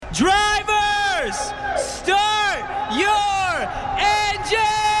Drivers, start your engines!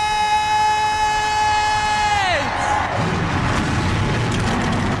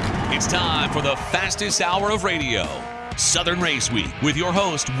 It's time for the fastest hour of radio, Southern Race Week, with your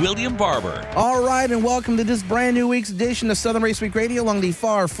host, William Barber. All right, and welcome to this brand new week's edition of Southern Race Week Radio along the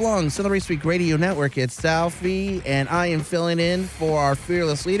far-flung Southern Race Week Radio Network. It's Salfie, and I am filling in for our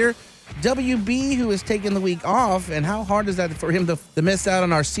fearless leader, WB, who is taking the week off. And how hard is that for him to miss out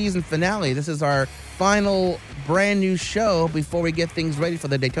on our season finale? This is our final brand new show before we get things ready for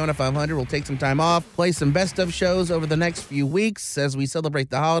the Daytona 500. We'll take some time off, play some best of shows over the next few weeks as we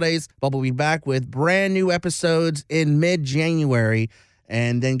celebrate the holidays. But we'll be back with brand new episodes in mid-January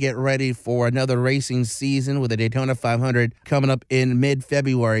and then get ready for another racing season with the Daytona 500 coming up in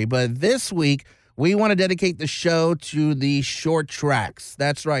mid-February. But this week, we want to dedicate the show to the short tracks.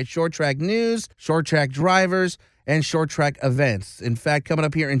 That's right, short track news, short track drivers, and short track events. In fact, coming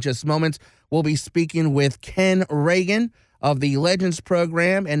up here in just moments, we'll be speaking with Ken Reagan of the Legends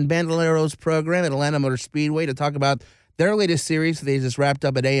program and Bandoleros program at Atlanta Motor Speedway to talk about their latest series. They just wrapped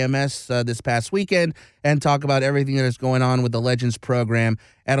up at AMS this past weekend and talk about everything that is going on with the Legends program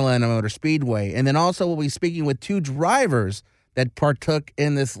at Atlanta Motor Speedway. And then also we'll be speaking with two drivers that partook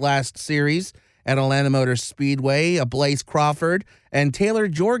in this last series at Atlanta Motor Speedway, Blaise Crawford and Taylor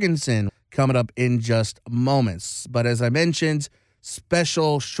Jorgensen, coming up in just moments. But as I mentioned,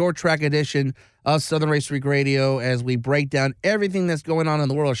 special short track edition of Southern Race Week Radio as we break down everything that's going on in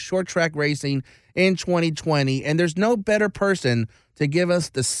the world of short track racing in 2020. And there's no better person to give us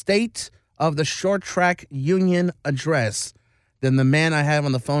the State of the Short Track Union address than the man I have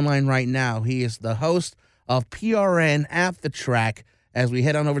on the phone line right now. He is the host of PRN at the Track, as we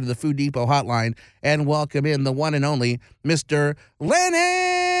head on over to the Food Depot hotline and welcome in the one and only Mr. Lenny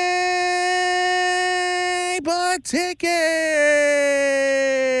Batycki.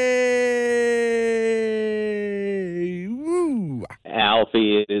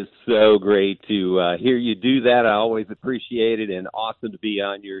 Alfie, it is so great to hear you do that. I always appreciate it, and awesome to be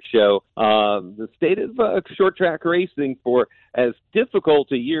on your show. The state of short track racing, for as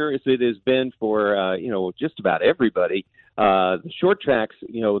difficult a year as it has been for just about everybody. The short tracks,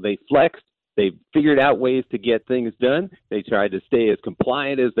 they flexed. They figured out ways to get things done. They tried to stay as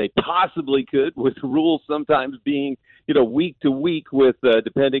compliant as they possibly could, with rules sometimes being, week to week with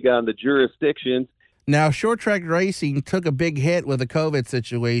depending on the jurisdictions. Now, short track racing took a big hit with the COVID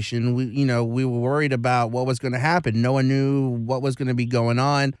situation. We were worried about what was going to happen. No one knew what was going to be going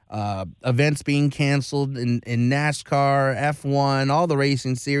on. Events being canceled in NASCAR, F1, all the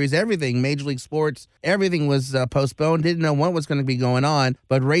racing series, everything, Major League Sports, everything was postponed. Didn't know what was going to be going on.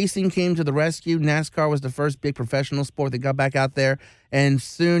 But racing came to the rescue. NASCAR was the first big professional sport that got back out there. And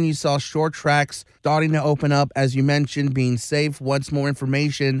soon you saw short tracks starting to open up, as you mentioned, being safe. Once more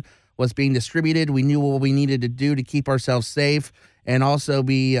information was being distributed, we knew what we needed to do to keep ourselves safe and also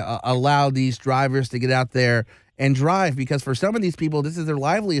be allow these drivers to get out there and drive, because for some of these people, this is their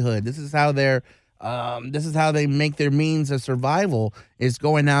livelihood. This is how they make their means of survival, is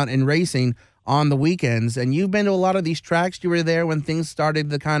going out and racing on the weekends. And you've been to a lot of these tracks. You were there when things started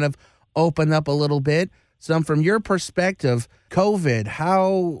to kind of open up a little bit. So from your perspective, COVID,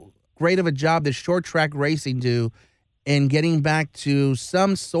 how great of a job does short track racing do in getting back to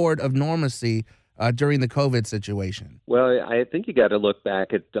some sort of normalcy during the COVID situation? Well, I think you got to look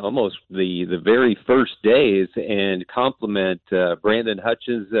back at almost the very first days and compliment Brandon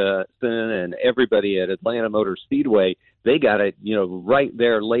Hutchinson and everybody at Atlanta Motor Speedway. They got it, right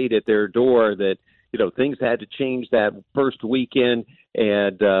there laid at their door that, things had to change that first weekend,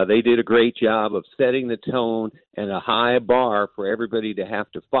 and they did a great job of setting the tone and a high bar for everybody to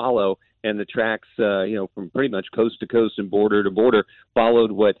have to follow. And the tracks, from pretty much coast to coast and border to border,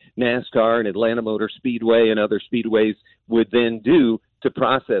 followed what NASCAR and Atlanta Motor Speedway and other speedways would then do to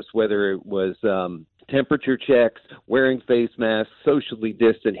process, whether it was temperature checks, wearing face masks, socially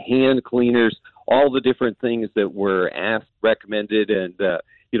distant, hand cleaners, all the different things that were asked, recommended, and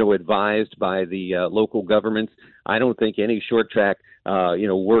advised by the local governments. I don't think any short track,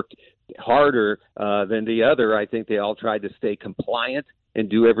 worked harder than the other. I think they all tried to stay compliant and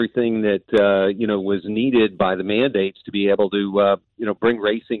do everything that, was needed by the mandates to be able to, bring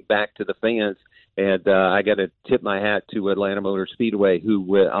racing back to the fans. And I got to tip my hat to Atlanta Motor Speedway,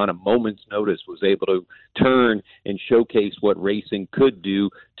 who on a moment's notice was able to turn and showcase what racing could do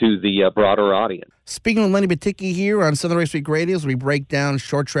to the broader audience. Speaking with Lenny Batycki here on Southern Race Week Radio, as we break down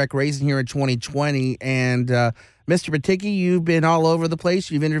short track racing here in 2020. And Mr. Batycki, you've been all over the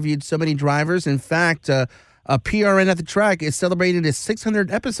place. You've interviewed so many drivers. In fact, PRN at the Track is celebrating its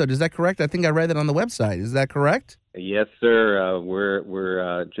 600th episode. Is that correct? I think I read that on the website. Is that correct? Yes, sir.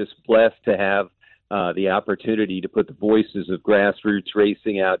 We're just blessed to have the opportunity to put the voices of grassroots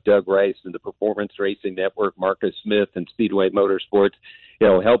racing out. Doug Rice and the Performance Racing Network, Marcus Smith and Speedway Motorsports,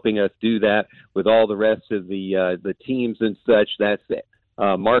 helping us do that with all the rest of the teams and such. That's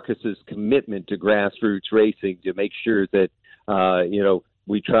Marcus's commitment to grassroots racing to make sure that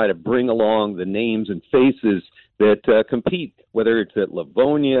we try to bring along the names and faces that compete, whether it's at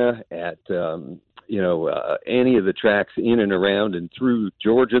Livonia, at any of the tracks in and around and through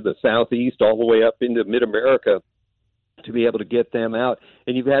Georgia, the Southeast, all the way up into Mid-America, to be able to get them out.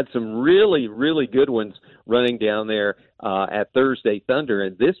 And you've had some really, really good ones running down there at Thursday Thunder.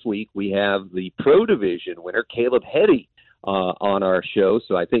 And this week we have the Pro Division winner, Caleb Heddy, on our show.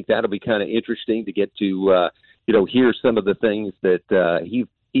 So I think that'll be kind of interesting to get to, hear some of the things that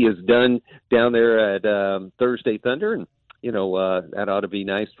he has done down there at Thursday Thunder. And that ought to be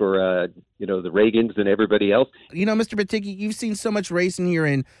nice for, the Reagans and everybody else. Mr. Batycki, you've seen so much racing here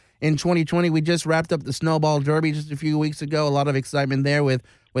in 2020. We just wrapped up the Snowball Derby just a few weeks ago. A lot of excitement there with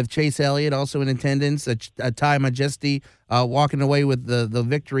Chase Elliott also in attendance, Ty Majesty walking away with the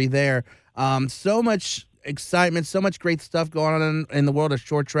victory there. So much excitement, so much great stuff going on in the world of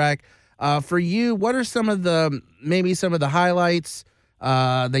short track. For you, what are some of the highlights,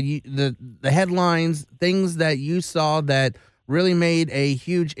 the headlines, things that you saw that really made a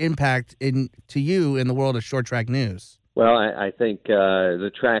huge impact to you in the world of short track news? Well, I think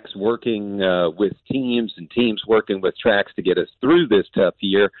the tracks working with teams and teams working with tracks to get us through this tough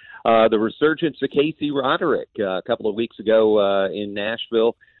year. The resurgence of Casey Roderick a couple of weeks ago in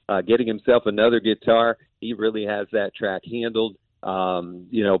Nashville, getting himself another guitar. He really has that track handled.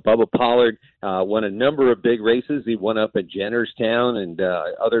 Bubba Pollard won a number of big races. He won up at Jennerstown and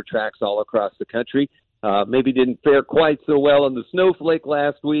other tracks all across the country. Maybe didn't fare quite so well in the Snowflake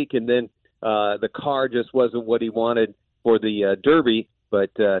last week, and then the car just wasn't what he wanted for the Derby, but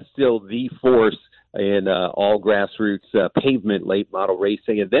still the force in all grassroots pavement late model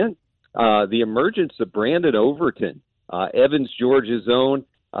racing. And then the emergence of Brandon Overton, Evans Georgia's own.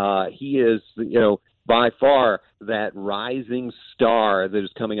 He is, by far that rising star that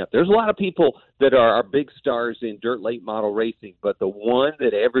is coming up. There's a lot of people that are big stars in dirt late model racing, but the one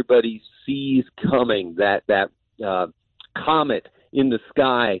that everybody sees coming, that comet in the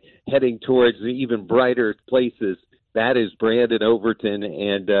sky heading towards even brighter places, that is Brandon Overton,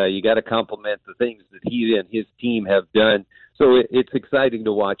 and you got to compliment the things that he and his team have done. So it's exciting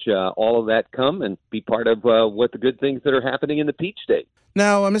to watch all of that come and be part of what the good things that are happening in the Peach State.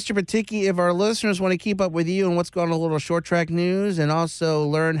 Now, Mr. Batycki, if our listeners want to keep up with you and what's going on in a little short track news and also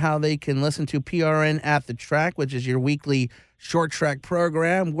learn how they can listen to PRN at the Track, which is your weekly short track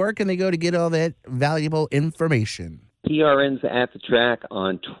program, where can they go to get all that valuable information? PRN's at the Track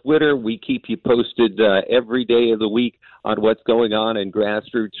on Twitter. We keep you posted every day of the week on what's going on in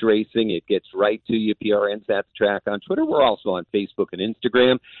grassroots racing. It gets right to you. PRN's at the Track on Twitter. We're also on Facebook and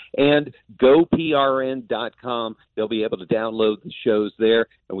Instagram. And GoPRN.com. They'll be able to download the shows there.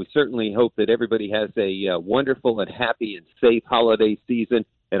 And we certainly hope that everybody has a wonderful and happy and safe holiday season.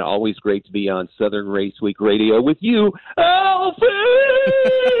 And always great to be on Southern Race Week Radio with you, Alfie!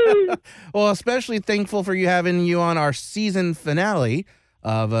 Well, especially thankful for having you on our season finale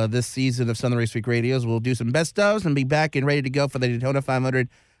of this season of Southern Race Week Radios. We'll do some best ofs and be back and ready to go for the Daytona 500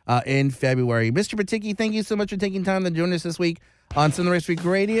 in February. Mr. Batycki, thank you so much for taking time to join us this week on Southern Race Week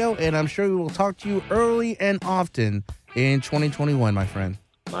Radio, and I'm sure we will talk to you early and often in 2021, my friend.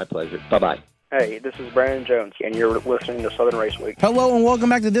 My pleasure. Bye-bye. Hey, this is Brandon Jones, and you're listening to Southern Race Week. Hello, and welcome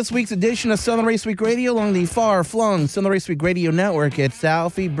back to this week's edition of Southern Race Week Radio along the far-flung Southern Race Week Radio Network at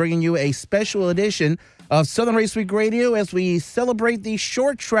Southie, bringing you a special edition of Southern Race Week Radio as we celebrate the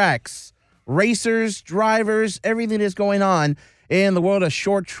short tracks, racers, drivers, everything that's going on in the world of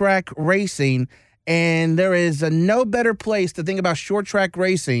short track racing. And there is no better place to think about short track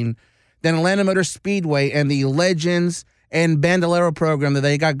racing than Atlanta Motor Speedway and the Legends and Bandolero program that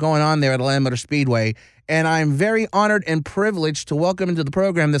they got going on there at Atlanta Motor Speedway. And I'm very honored and privileged to welcome into the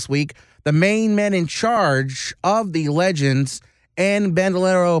program this week the main man in charge of the Legends and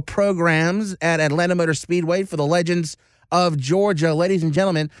Bandolero programs at Atlanta Motor Speedway for the Legends of Georgia. Ladies and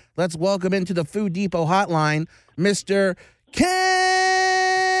gentlemen, let's welcome into the Food Depot hotline, Mr. Ken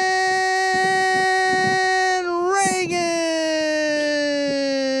Reagan.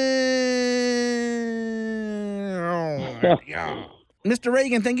 Mr.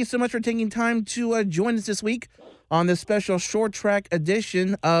 Reagan, thank you so much for taking time to join us this week on this special short track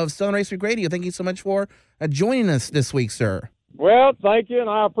edition of Southern Race Week Radio. Thank you so much for joining us this week, sir. Well, thank you, and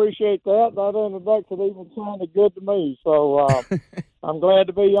I appreciate that. That introduction even sounded good to me. So I'm glad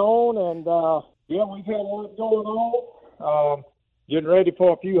to be on, and Yeah, we've had a lot going on. Getting ready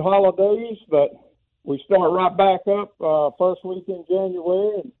for a few holidays, but we start right back up first week in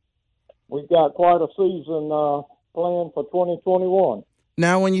January, and we've got quite a season planned for 2021.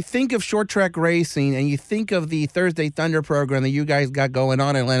 Now, when you think of short track racing and you think of the Thursday Thunder program that you guys got going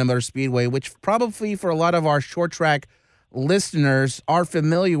on at Atlanta Motor Speedway, which probably for a lot of our short track listeners are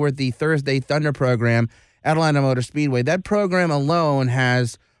familiar with the Thursday Thunder program at Atlanta Motor Speedway, that program alone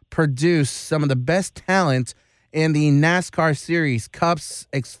has produced some of the best talent in the NASCAR series, Cups,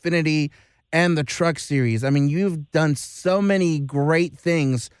 Xfinity, and the Truck Series. I mean, you've done so many great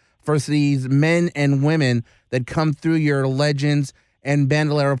things for these men and women that come through your Legends and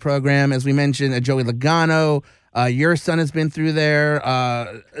Bandolero program. As we mentioned, Joey Logano, your son has been through there.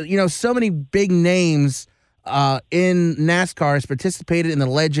 So many big names in NASCAR has participated in the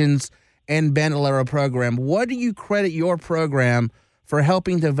Legends and Bandolero program. What do you credit your program for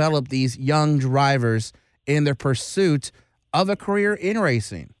helping develop these young drivers in their pursuit of a career in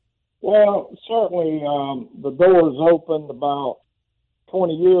racing? Well, certainly the doors opened about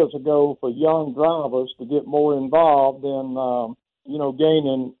 20 years ago for young drivers to get more involved in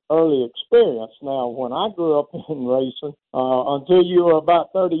gaining early experience. Now, when I grew up in racing, until you were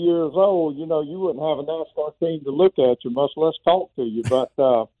about 30 years old, you wouldn't have a NASCAR team to look at you, much less talk to you. But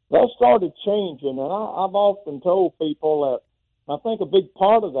that started changing, and I've often told people that I think a big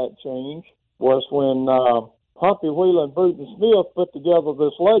part of that change was when Humpy Wheeler and Bruton Smith put together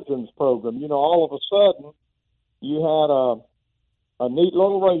this Legends program. All of a sudden, you had a neat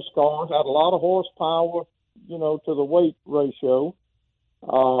little race car, had a lot of horsepower, to the weight ratio.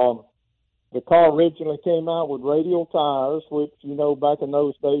 The car originally came out with radial tires, which, back in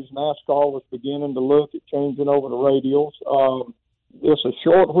those days, NASCAR was beginning to look at changing over to radials. It's a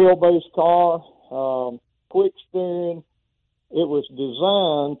short wheelbase car, quick steering. It was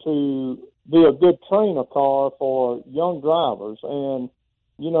designed to be a good trainer car for young drivers. And,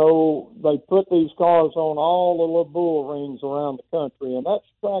 they put these cars on all the little bull rings around the country. And that's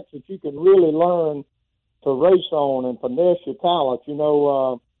tracks that you can really learn to race on and finesse your talent.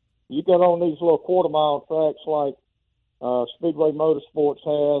 You get on these little quarter-mile tracks like Speedway Motorsports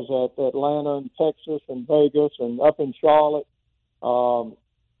has at Atlanta and Texas and Vegas and up in Charlotte.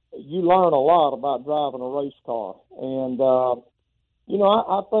 You learn a lot about driving a race car. And,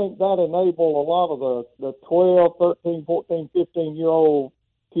 I think that enabled a lot of the 12, 13, 14, 15-year-old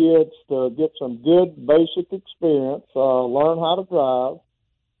kids to get some good basic experience, learn how to drive.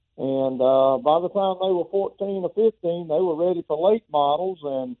 And by the time they were 14 or 15, they were ready for late models.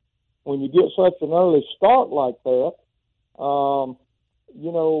 And when you get such an early start like that,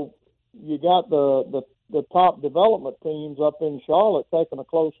 you got the top development teams up in Charlotte taking a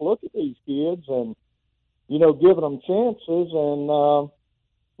close look at these kids and, giving them chances. And,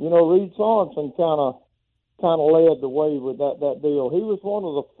 Reed Sorensen kind of led the way with that deal. He was one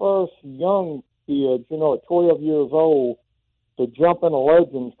of the first young kids, at 12 years old, to jump in a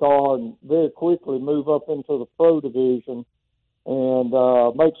Legends car and very quickly move up into the pro division and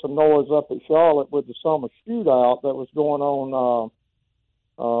make some noise up at Charlotte with the summer shootout that was going on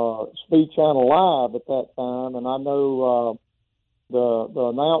Speed Channel Live at that time. And I know the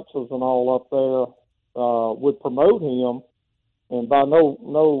announcers and all up there would promote him, and by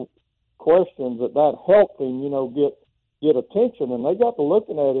no question that helped him, get attention. And they got to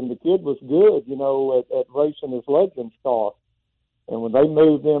looking at him. The kid was good, at racing his Legends car. And when they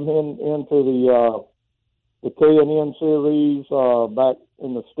moved him into the K&N series back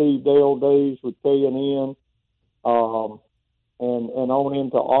in the Steve Dale days with K&N, and on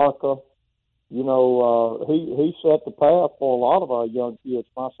into ARCA, he set the path for a lot of our young kids.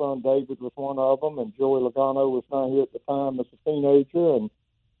 My son David was one of them, and Joey Logano was down here at the time as a teenager, and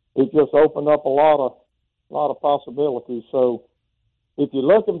it just opened up a lot of possibilities. So if you're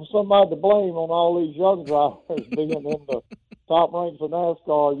looking for somebody to blame on all these young drivers being in the top ranks of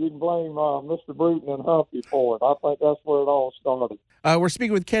NASCAR, you can blame Mr. Bruton and Humpy for it. I think that's where it all started. We're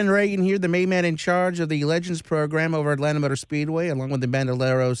speaking with Ken Reagan here, the main man in charge of the Legends program over at Atlanta Motor Speedway, along with the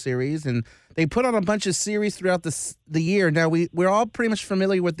Bandolero series. And they put on a bunch of series throughout the year. Now, we're all pretty much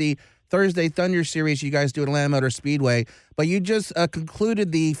familiar with the Thursday Thunder series you guys do at Atlanta Motor Speedway, but you just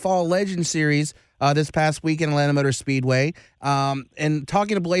concluded the Fall Legends series this past week in Atlanta Motor Speedway. And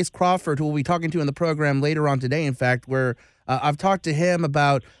talking to Blaze Crawford, who we'll be talking to in the program later on today, in fact, where I've talked to him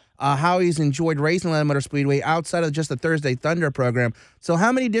about how he's enjoyed racing Atlanta Motor Speedway outside of just the Thursday Thunder program. So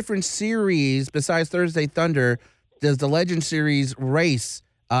how many different series besides Thursday Thunder does the Legend Series race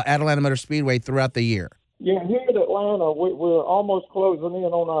at Atlanta Motor Speedway throughout the year? Yeah, here in Atlanta, we're almost closing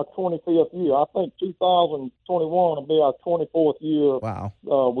in on our 25th year. I think 2021 will be our 24th year. Wow.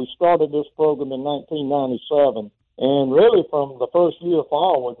 We started this program in 1997. And really from the first year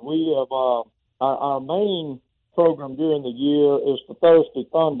forward, we have our main program during the year is the Thursday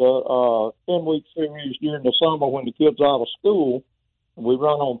Thunder, 10-week series during the summer when the kids are out of school. We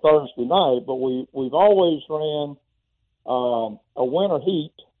run on Thursday night, but we've always ran a winter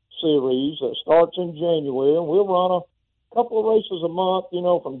heat series that starts in January, and we'll run a couple of races a month,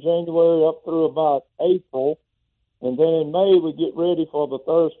 from January up through about April. And then in May, we get ready for the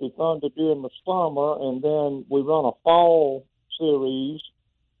Thursday Thunder during the summer, and then we run a fall series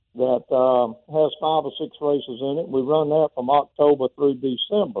that has 5 or 6 races in it. We run that from October through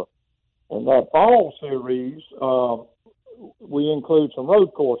December. And that fall series, we include some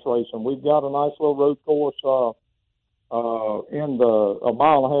road course racing. We've got a nice little road course in a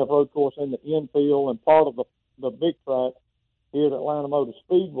mile-and-a-half road course in the infield and part of the big track here at Atlanta Motor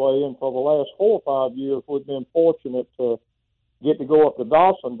Speedway. And for the last 4 or 5 years, we've been fortunate to get to go up to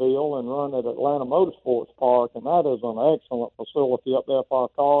Dawsonville and run at Atlanta Motorsports Park, and that is an excellent facility up there for our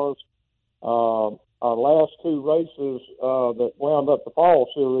cars. Our last 2 races that wound up the fall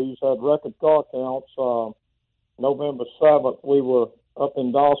series had record car counts. November 7th, we were up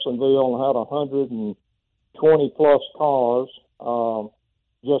in Dawsonville and had 120-plus cars.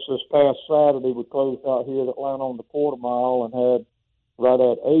 Just this past Saturday, we closed out here at Atlanta on the quarter mile and had right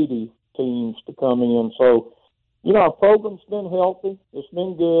at 80 teams to come in. So, our program's been healthy. It's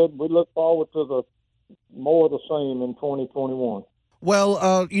been good. We look forward to more of the same in 2021.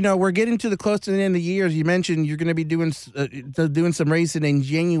 Well, we're getting close to the end of the year. As you mentioned, you're going to be doing some racing in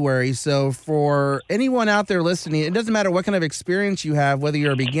January. So for anyone out there listening, it doesn't matter what kind of experience you have, whether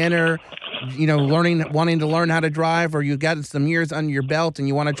you're a beginner, wanting to learn how to drive, or you've got some years under your belt and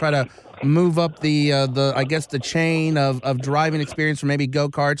you want to try to move up the chain of driving experience from maybe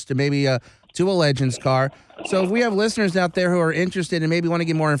go-karts to maybe to a Legends car. So if we have listeners out there who are interested and maybe want to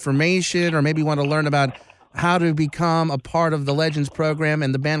get more information or maybe want to learn about how to become a part of the Legends program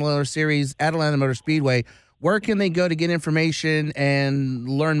and the Bandolero Series at Atlanta Motor Speedway, where can they go to get information and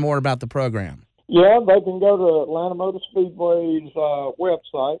learn more about the program? Yeah, they can go to Atlanta Motor Speedway's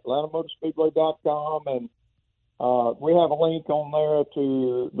website, atlantamotorspeedway.com, and we have a link on there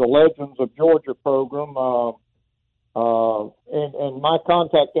to the Legends of Georgia program, and my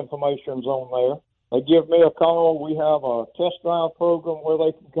contact information's on there. They give me a call. We have a test drive program where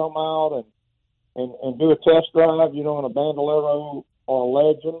they can come out and do a test drive, in a Bandolero or a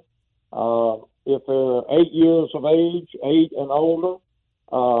Legend. If they're 8 years of age, 8 and older,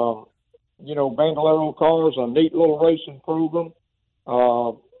 Bandolero cars are a neat little racing program.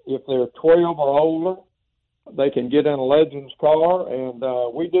 If they're 12 or older, they can get in a Legends car, and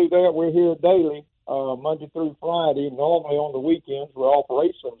we do that. We're here daily, Monday through Friday. Normally on the weekends, we're off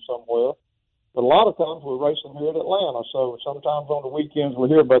racing somewhere. But a lot of times we're racing here in Atlanta, so sometimes on the weekends we're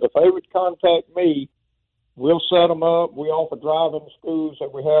here. But if they would contact me, we'll set them up. We offer driving schools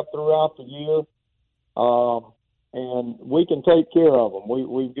that we have throughout the year, and we can take care of them.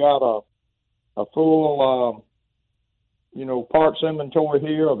 We've got a full, parts inventory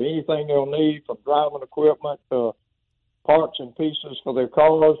here of anything they'll need, from driving equipment to parts and pieces for their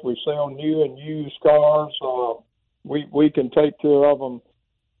cars. We sell new and used cars. We can take care of them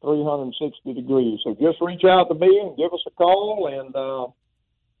 360 degrees. So just reach out to me and give us a call, and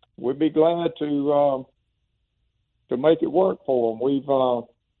we'd be glad to make it work for them. We've got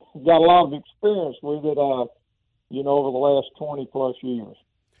a lot of experience with it, over the last 20-plus years.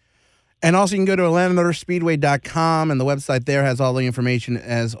 And also, you can go to atlantamotorspeedway.com, and the website there has all the information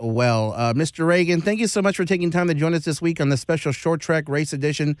as well. Mr. Reagan, thank you so much for taking time to join us this week on the special short track race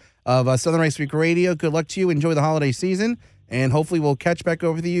edition of Southern Race Week Radio. Good luck to you. Enjoy the holiday season, and hopefully we'll catch back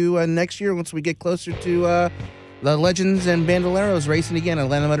over with you next year once we get closer to the Legends and Bandoleros racing again at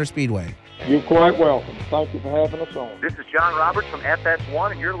Atlanta Motor Speedway. You're quite welcome. Thank you for having us on. This is John Roberts from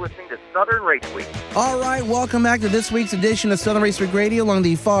FS1, and you're listening to Southern Race Week. All right, welcome back to this week's edition of Southern Race Week Radio along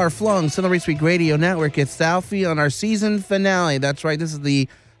the far-flung Southern Race Week Radio Network. It's Southie on our season finale. That's right, this is the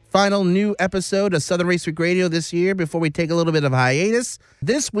final new episode of Southern Race Week Radio this year before we take a little bit of hiatus.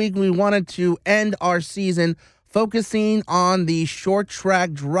 This week, we wanted to end our season focusing on the short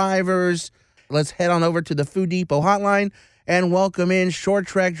track drivers. Let's head on over to the Food Depot hotline and welcome in short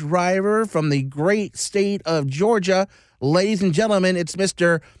track driver from the great state of Georgia. Ladies and gentlemen, it's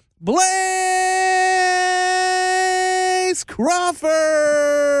Mr. Blaze Crawford.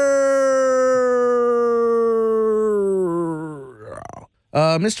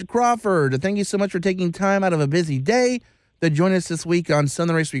 Mr. Crawford, thank you so much for taking time out of a busy day that joined us this week on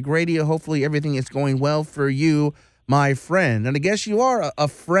Southern Race Week Radio. Hopefully everything is going well for you, my friend. And I guess you are a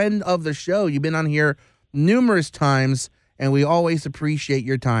friend of the show. You've been on here numerous times, and we always appreciate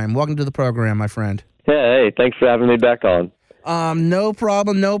your time. Welcome to the program, my friend. Hey, thanks for having me back on. No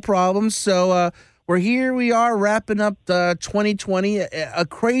problem. So we are wrapping up 2020, a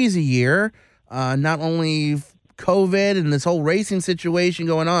crazy year. Not only COVID and this whole racing situation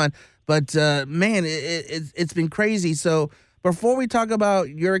going on, but man, it's been crazy. So before we talk about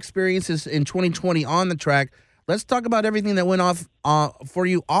your experiences in 2020 on the track, let's talk about everything that went off for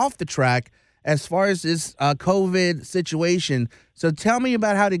you off the track as far as this COVID situation. So tell me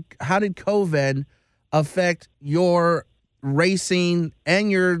about how did COVID affect your racing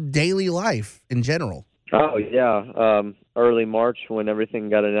and your daily life in general? Oh yeah, early March when everything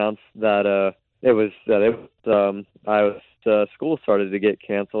got announced that school started to get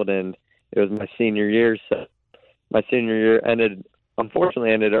canceled, and it was my senior year. So my senior year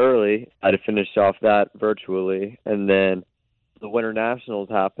unfortunately ended early. I had to finish off that virtually, and then the Winter Nationals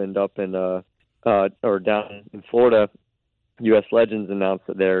happened up in down in Florida. U.S. Legends announced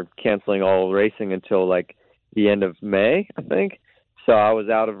that they're canceling all racing until like the end of May, I think. So I was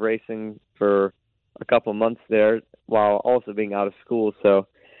out of racing for a couple months there while also being out of school. So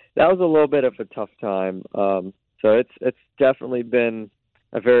that was a little bit of a tough time. So it's definitely been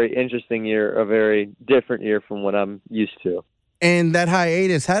a very interesting year, a very different year from what I'm used to. And that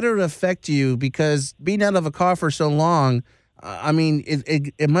hiatus, how did it affect you? Because being out of a car for so long,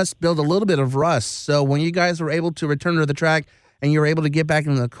 it must build a little bit of rust. So when you guys were able to return to the track and you were able to get back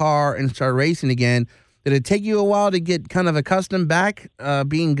in the car and start racing again, did it take you a while to get kind of accustomed back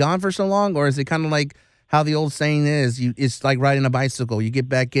being gone for so long? Or is it kind of like how the old saying is, it's like riding a bicycle. You get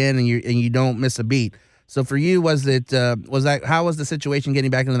back in and you don't miss a beat. So for you, how was the situation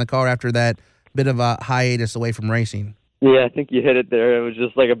getting back into the car after that bit of a hiatus away from racing? Yeah, I think you hit it there. It was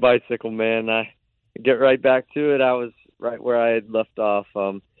just like a bicycle, man. I get right back to it. I was right where I had left off.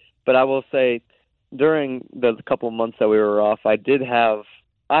 But I will say, during the couple of months that we were off, I did have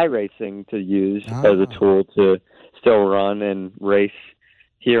iRacing to use as a tool to still run and race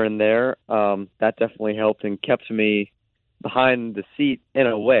here and there. That definitely helped and kept me behind the seat in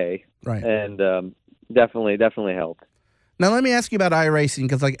a way. Right. And definitely helped. Now, let me ask you about iRacing,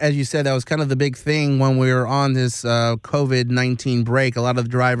 because like as you said, that was kind of the big thing when we were on this COVID-19 break. A lot of the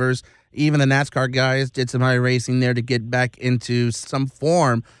drivers, even the NASCAR guys, did some iRacing there to get back into some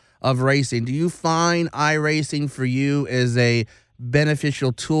form of racing. Do you find iRacing for you as a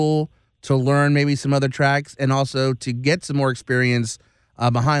beneficial tool to learn maybe some other tracks and also to get some more experience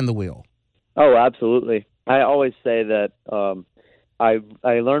behind the wheel? Oh, absolutely. I always say that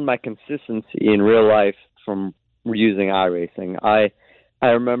I learned my consistency in real life from using iRacing. I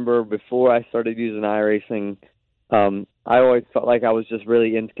remember before I started using iRacing, I always felt like I was just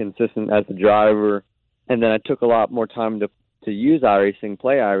really inconsistent as a driver, and then I took a lot more time to use iRacing,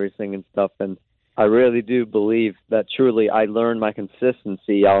 play iRacing and stuff, and I really do believe that truly I learned my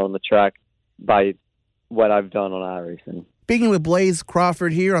consistency out on the track by what I've done on iRacing. Speaking with Blaze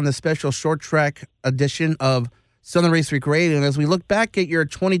Crawford here on the special short track edition of Southern Race Week Radio, and as we look back at your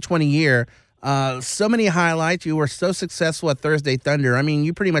 2020 year, so many highlights. You were so successful at Thursday Thunder. I mean,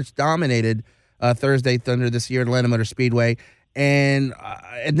 you pretty much dominated Thursday Thunder this year at Atlanta Motor Speedway, and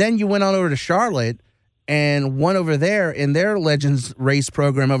then you went on over to Charlotte and won over there in their Legends race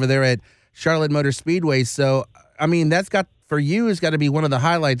program over there at Charlotte Motor Speedway. So, I mean, that's got to be one of the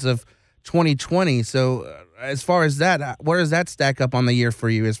highlights of 2020. So, as far as that, where does that stack up on the year for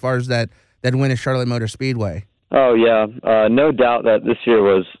you? As far as that win at Charlotte Motor Speedway? Oh yeah, no doubt that this year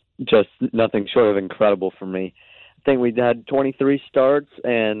was just nothing short of incredible for me. I think we had 23 starts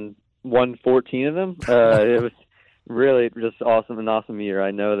and won 14 of them. It was really just an awesome year.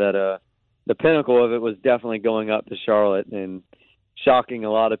 I know that the pinnacle of it was definitely going up to Charlotte and shocking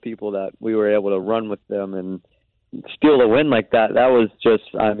a lot of people that we were able to run with them and steal a win like that. That was just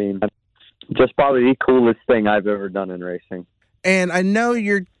probably the coolest thing I've ever done in racing. And I know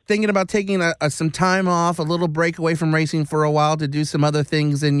you're thinking about taking some time off, a little break away from racing for a while to do some other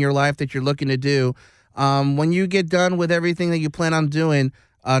things in your life that you're looking to do. When you get done with everything that you plan on doing,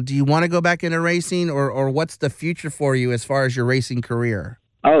 do you want to go back into racing, or what's the future for you as far as your racing career?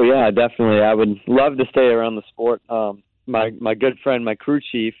 Oh, yeah, definitely. I would love to stay around the sport. My good friend, my crew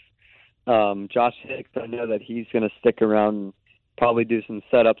chief, Josh Hicks, I know that he's going to stick around and probably do some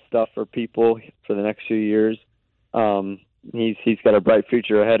setup stuff for people for the next few years. He's got a bright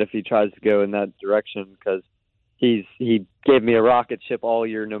future ahead if he tries to go in that direction, because he gave me a rocket ship all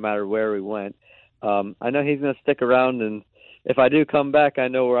year no matter where we went. I know he's going to stick around, and if I do come back, I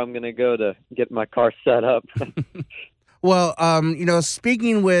know where I'm going to go to get my car set up. Well,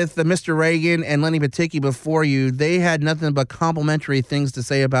 speaking with Mr. Reagan and Lenny Baticki before you, they had nothing but complimentary things to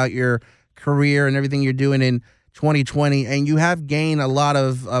say about your career and everything you're doing in 2020. And you have gained a lot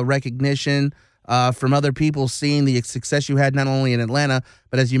of recognition from other people seeing the success you had not only in Atlanta,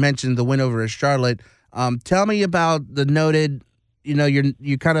 but as you mentioned, the win over at Charlotte. Tell me about the noted,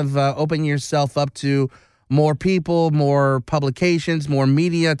 you kind of open yourself up to more people, more publications, more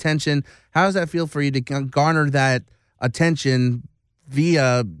media attention. How does that feel for you to garner that attention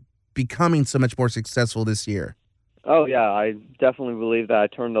via becoming so much more successful this year? Oh, yeah, I definitely believe that I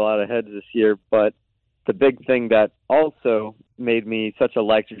turned a lot of heads this year, but the big thing that also made me such a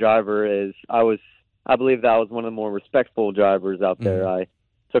liked driver is I believe that I was one of the more respectful drivers out there. I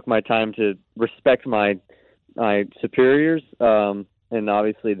took my time to respect my superiors, and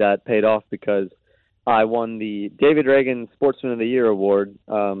obviously that paid off because I won the David Reagan Sportsman of the Year award.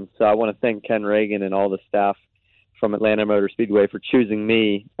 So I want to thank Ken Reagan and all the staff from Atlanta Motor Speedway for choosing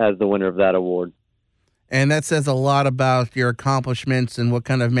me as the winner of that award. And that says a lot about your accomplishments and what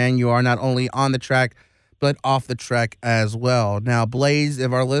kind of man you are, not only on the track, but off the track as well. Now, Blaze,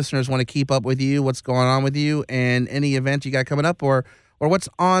 if our listeners want to keep up with you, what's going on with you, and any events you got coming up, or what's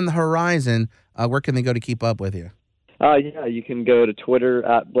on the horizon, where can they go to keep up with you? Yeah, you can go to Twitter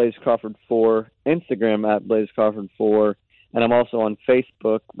at Blaze Crawford 4, Instagram at Blaze Crawford 4, and I'm also on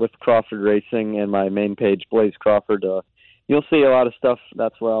Facebook with Crawford Racing and my main page, Blaze Crawford. You'll see a lot of stuff.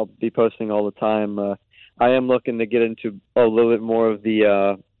 That's where I'll be posting all the time. I am looking to get into a little bit more of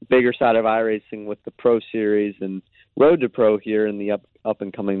the bigger side of iRacing with the Pro Series and Road to Pro here in the up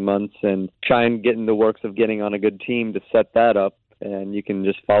and coming months, and try and get in the works of getting on a good team to set that up. And you can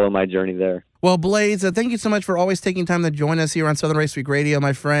just follow my journey there. Well, Blaze, thank you so much for always taking time to join us here on Southern Race Week Radio,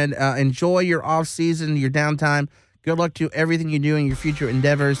 my friend. Enjoy your off season, your downtime. Good luck to everything you do in your future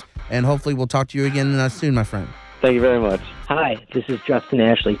endeavors, and hopefully we'll talk to you again soon, my friend. Thank you very much. Hi, this is Justin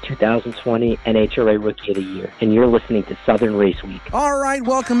Ashley, 2020 NHRA Rookie of the Year, and you're listening to Southern Race Week. All right,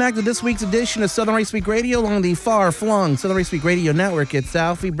 welcome back to this week's edition of Southern Race Week Radio along the far-flung Southern Race Week Radio Network at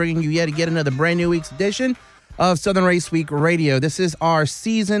Southie, bringing you yet again another brand new week's edition of Southern Race Week Radio. This is our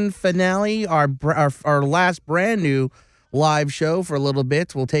season finale, our last brand new live show for a little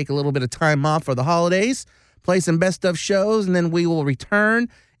bit. We'll take a little bit of time off for the holidays, play some best of shows, and then we will return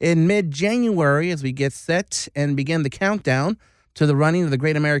in mid-January as we get set and begin the countdown to the running of the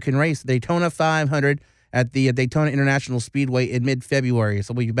Great American Race, Daytona 500 at the Daytona International Speedway in mid-February.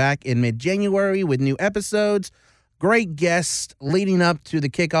 So we'll be back in mid-January with new episodes, great guests leading up to the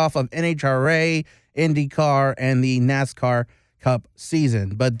kickoff of NHRA, IndyCar, and the NASCAR Cup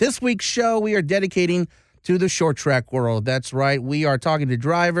season. But this week's show we are dedicating to the short track world. That's right. We are talking to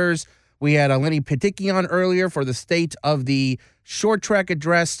drivers. We had Lenny Baticki on earlier for the state of the short track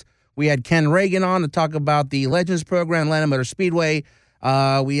address. We had Ken Reagan on to talk about the Legends program, Atlanta Motor Speedway.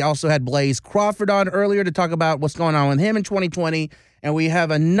 We also had Blaze Crawford on earlier to talk about what's going on with him in 2020. And we have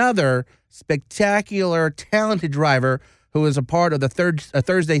another spectacular, talented driver who is a part of the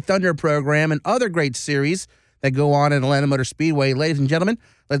Thursday Thunder program and other great series that go on at Atlanta Motor Speedway. Ladies and gentlemen,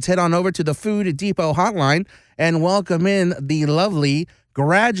 let's head on over to the Food Depot hotline and welcome in the lovely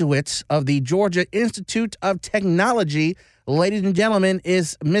graduates of the Georgia Institute of Technology. Ladies and gentlemen,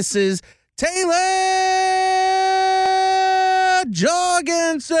 is Mrs. Taylor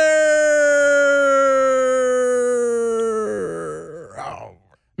Jorgensen.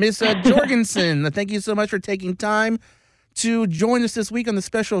 Miss Jorgensen, thank you so much for taking time to join us this week on the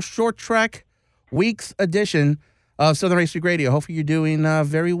special Short Track Weeks edition of Southern Race Week Radio. Hopefully you're doing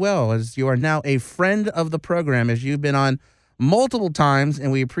very well, as you are now a friend of the program, as you've been on multiple times,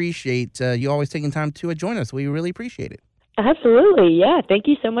 and we appreciate you always taking time to join us. We really appreciate it. Absolutely, yeah. Thank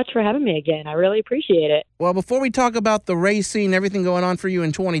you so much for having me again. I really appreciate it. Well, before we talk about the racing, everything going on for you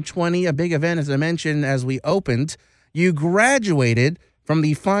in 2020, a big event, as I mentioned, as we opened, you graduated from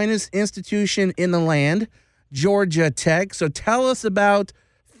the finest institution in the land, Georgia Tech. So tell us about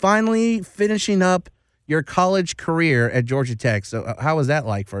finally finishing up your college career at Georgia Tech. So how was that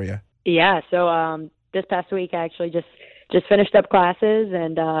like for you? Yeah, so this past week I actually just finished up classes,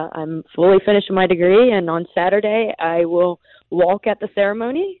 and I'm fully finished with my degree, and on Saturday I will walk at the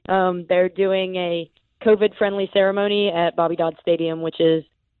ceremony. They're doing a COVID-friendly ceremony at Bobby Dodd Stadium, which is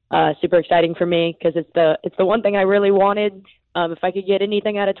super exciting for me because it's the one thing I really wanted. If I could get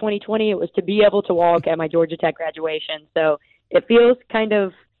anything out of 2020, it was to be able to walk at my Georgia Tech graduation. So it feels kind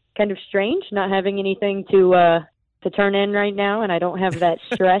of strange not having anything to turn in right now, and I don't have that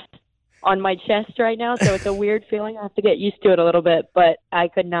stress on my chest right now, so it's a weird feeling. I have to get used to it a little bit, but I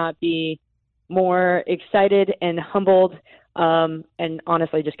could not be more excited and humbled And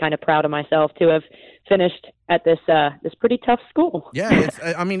honestly, just kind of proud of myself to have finished at this pretty tough school. Yeah,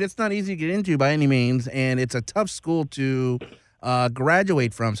 it's not easy to get into by any means, and it's a tough school to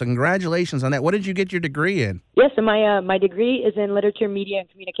graduate from. So congratulations on that. What did you get your degree in? Yes, so my degree is in literature, media, and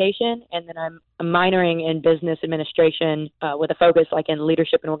communication, and then I'm minoring in business administration with a focus in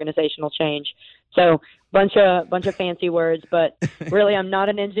leadership and organizational change. So bunch of fancy words, but really I'm not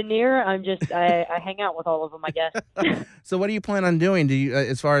an engineer. I hang out with all of them, I guess. So what do you plan on doing? Do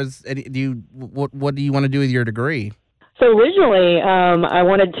you what do you want to do with your degree? So originally, I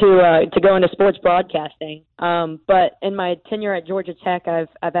wanted to go into sports broadcasting, but in my tenure at Georgia Tech,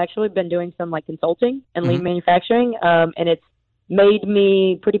 I've actually been doing some consulting and lean manufacturing, and it's made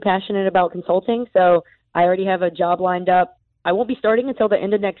me pretty passionate about consulting. So I already have a job lined up. I won't be starting until the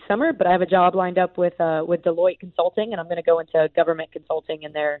end of next summer, but I have a job lined up with Deloitte Consulting, and I'm going to go into government consulting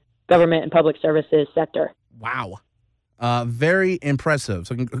in their government and public services sector. Wow. Very impressive.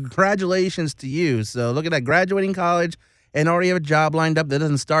 So congratulations to you. So look at that, graduating college and already have a job lined up that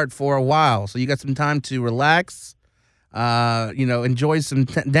doesn't start for a while. So you got some time to relax, enjoy some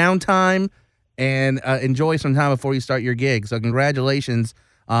downtime, and enjoy some time before you start your gig. So congratulations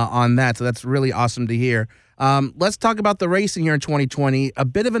on that. So that's really awesome to hear. Let's talk about the racing here in 2020. A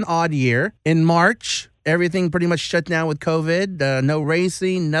bit of an odd year. In March, everything pretty much shut down with COVID. No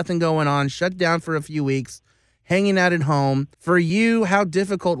racing, nothing going on. Shut down for a few weeks. Hanging out at home. For you, how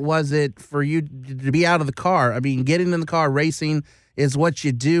difficult was it for you to be out of the car? I mean, getting in the car, racing is what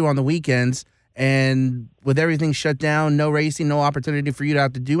you do on the weekends. And with everything shut down, no racing, no opportunity for you to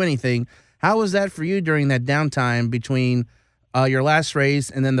have to do anything. How was that for you during that downtime between your last race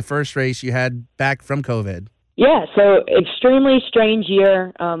and then the first race you had back from COVID? Yeah, so extremely strange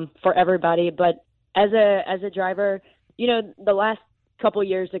year for everybody. But as a driver, the last couple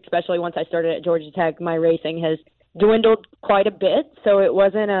years, especially once I started at Georgia Tech, my racing has dwindled quite a bit. So it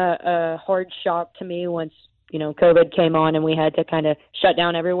wasn't a hard shock to me once, COVID came on and we had to kind of shut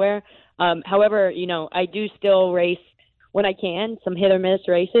down everywhere. However, I do still race when I can, some hit or miss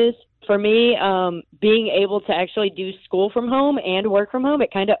races. For me, being able to actually do school from home and work from home,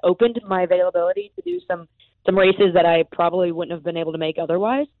 it kind of opened my availability to do some races that I probably wouldn't have been able to make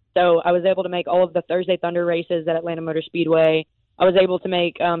otherwise. So I was able to make all of the Thursday Thunder races at Atlanta Motor Speedway. I was able to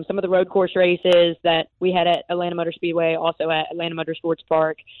make some of the road course races that we had at Atlanta Motor Speedway, also at Atlanta Motorsports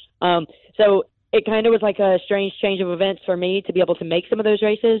Park. So it kind of was like a strange change of events for me to be able to make some of those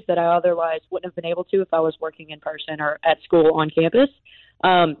races that I otherwise wouldn't have been able to if I was working in person or at school on campus.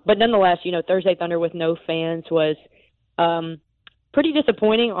 But nonetheless, Thursday Thunder with no fans was pretty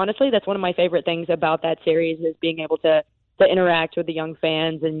disappointing. Honestly, that's one of my favorite things about that series is being able to interact with the young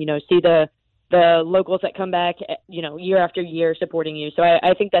fans and, see the locals that come back, year after year supporting you. So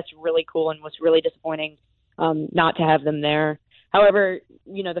I think that's really cool and was really disappointing not to have them there. However,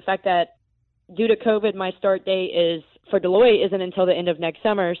 the fact that due to COVID, my start date for Deloitte isn't until the end of next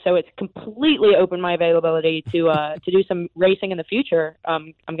summer. So it's completely opened my availability to do some racing in the future.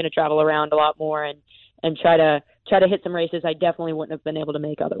 I'm going to travel around a lot more and try to hit some races I definitely wouldn't have been able to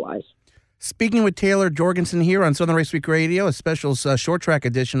make otherwise. Speaking with Taylor Jorgensen here on Southern Race Week Radio, a special short track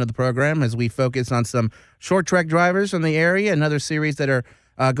edition of the program as we focus on some short track drivers in the area and other series that are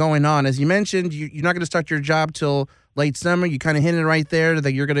going on. As you mentioned, you're not going to start your job till late summer. You kind of hinted right there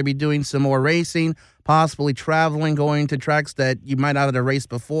that you're going to be doing some more racing, possibly traveling, going to tracks that you might not have raced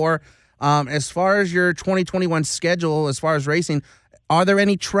before. As far as your 2021 schedule, as far as racing, are there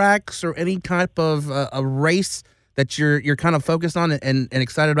any tracks or any type of a race that you're kind of focused on and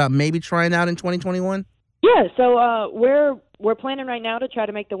excited about maybe trying out in 2021? Yeah, so we're planning right now to try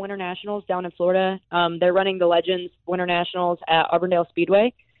to make the Winter Nationals down in Florida. They're running the Legends Winter Nationals at Auburndale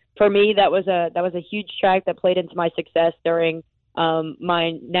Speedway. For me, that was a huge track that played into my success during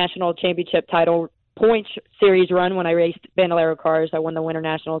my national championship title points series run when I raced Bandolero cars. I won the Winter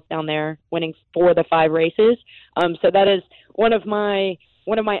Nationals down there, winning 4 of the 5 races. So that is one of my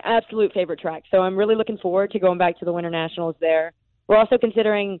absolute favorite tracks. So I'm really looking forward to going back to the Winter Nationals there. We're also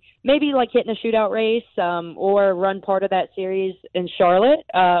considering maybe hitting a shootout race or run part of that series in Charlotte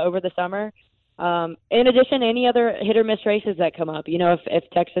over the summer. In addition, any other hit or miss races that come up. If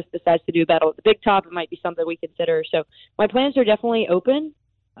Texas decides to do Battle at the Big Top, it might be something we consider. So my plans are definitely open.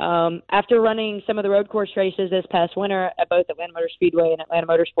 After running some of the road course races this past winter at both Atlanta Motor Speedway and Atlanta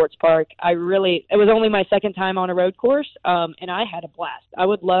Motorsports Park, it was only my second time on a road course, and I had a blast. I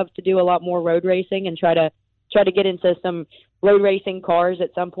would love to do a lot more road racing and try to get into some road racing cars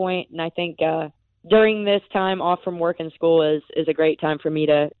at some point. And I think during this time off from work and school is a great time for me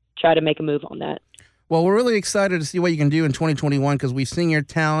to try to make a move on that. Well, we're really excited to see what you can do in 2021 because we've seen your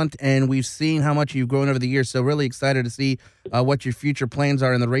talent and we've seen how much you've grown over the years. So really excited to see what your future plans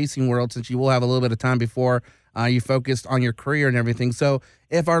are in the racing world, since you will have a little bit of time before you focused on your career and everything. So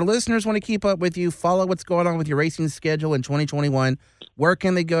if our listeners want to keep up with you, follow what's going on with your racing schedule in 2021, where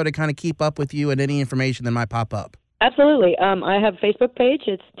can they go to kind of keep up with you and any information that might pop up? Absolutely. I have a Facebook page.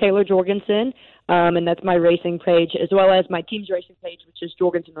 It's Taylor Jorgensen, and that's my racing page, as well as my team's racing page, which is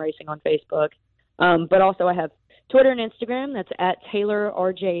Jorgensen Racing on Facebook. But also I have Twitter and Instagram. That's at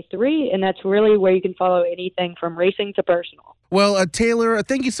TaylorRJ3, and that's really where you can follow anything from racing to personal. Well, Taylor,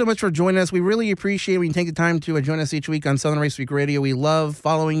 thank you so much for joining us. We really appreciate when you take the time to join us each week on Southern Race Week Radio. We love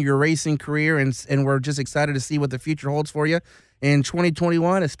following your racing career, and we're just excited to see what the future holds for you in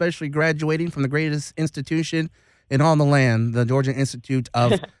 2021, especially graduating from the greatest institution in all the land, the Georgia Institute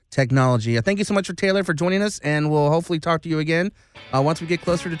of Technology. Thank you so much, Taylor, for joining us, and we'll hopefully talk to you again once we get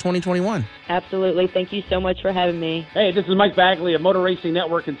closer to 2021. Absolutely. Thank you so much for having me. Hey, this is Mike Bagley of Motor Racing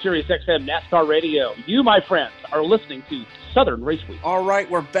Network and Sirius XM NASCAR Radio. You, my friends, are listening to Southern Race Week. All right,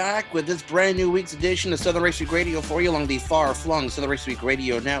 we're back with this brand new week's edition of Southern Race Week Radio for you along the far-flung Southern Race Week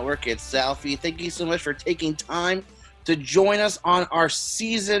Radio Network. It's Southie. Thank you so much for taking time to join us on our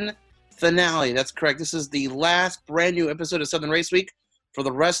season finale. That's correct. This is the last brand new episode of Southern Race Week. For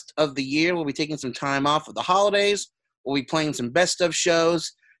the rest of the year, we'll be taking some time off for the holidays. We'll be playing some best of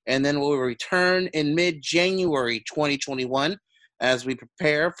shows, and then we'll return in mid-January 2021 as we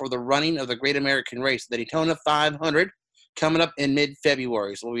prepare for the running of the Great American Race, the Daytona 500, coming up in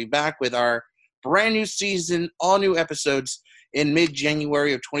mid-February. So we'll be back with our brand new season, all new episodes in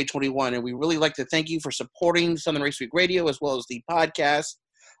mid-January of 2021. And we really like to thank you for supporting Southern Race Week Radio as well as the podcast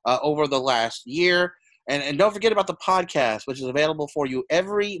over the last year. And don't forget about the podcast, which is available for you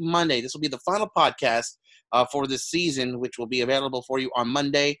every Monday. This will be the final podcast for this season, which will be available for you on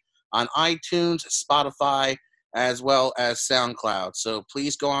Monday on iTunes, Spotify, as well as SoundCloud. So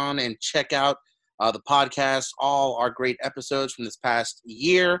please go on and check out the podcast, all our great episodes from this past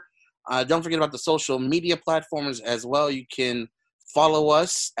year. Don't forget about the social media platforms as well. You can follow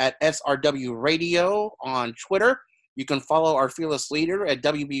us at SRW Radio on Twitter. You can follow our fearless leader at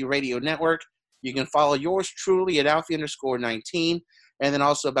WB Radio Network. You can follow yours truly at Alfie_19. And then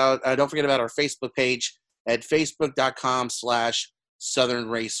also don't forget about our Facebook page at facebook.com/Southern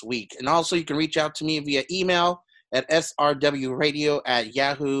Race Week. And also you can reach out to me via email at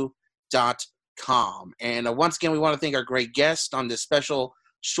srwradio@yahoo.com. And once again, we want to thank our great guest on this special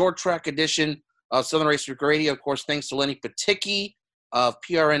short track edition of Southern Race Week Radio. Of course, thanks to Lenny Paticki of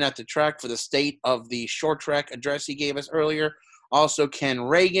PRN at the Track for the state of the short track address he gave us earlier. Also, Ken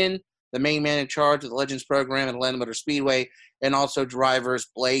Reagan, the main man in charge of the Legends program at Atlanta Motor Speedway, and also drivers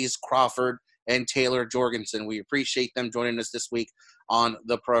Blaze Crawford and Taylor Jorgensen. We appreciate them joining us this week on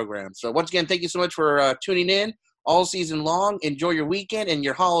the program. So once again, thank you so much for tuning in all season long. Enjoy your weekend and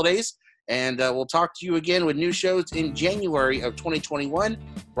your holidays, and we'll talk to you again with new shows in January of 2021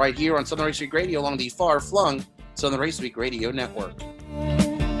 right here on Southern Race Week Radio along the far-flung Southern Race Week Radio Network.